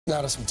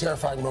Now to some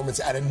terrifying moments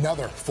at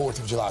another 4th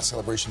of July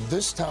celebration,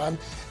 this time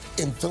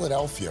in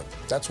Philadelphia.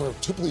 That's where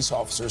 2 police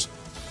officers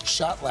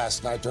shot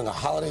last night during a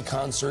holiday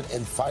concert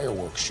and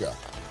fireworks show.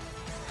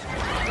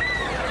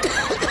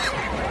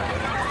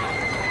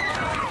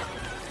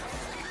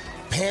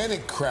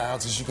 Panic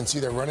crowds, as you can see,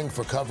 they're running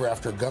for cover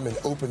after a gunman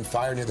opened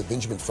fire near the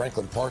Benjamin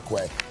Franklin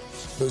Parkway.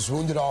 Those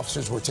wounded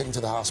officers were taken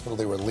to the hospital.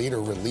 They were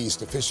later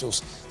released.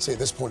 Officials say at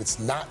this point it's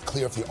not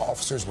clear if the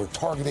officers were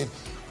targeted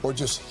or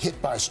just hit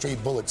by stray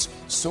bullets.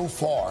 So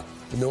far,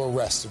 no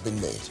arrests have been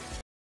made.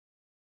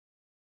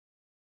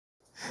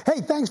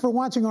 Hey, thanks for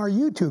watching our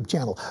YouTube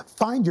channel.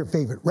 Find your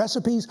favorite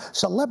recipes,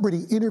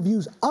 celebrity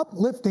interviews,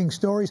 uplifting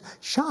stories,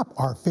 shop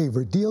our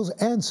favorite deals,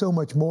 and so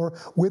much more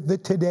with the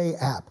Today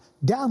app.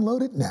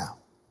 Download it now.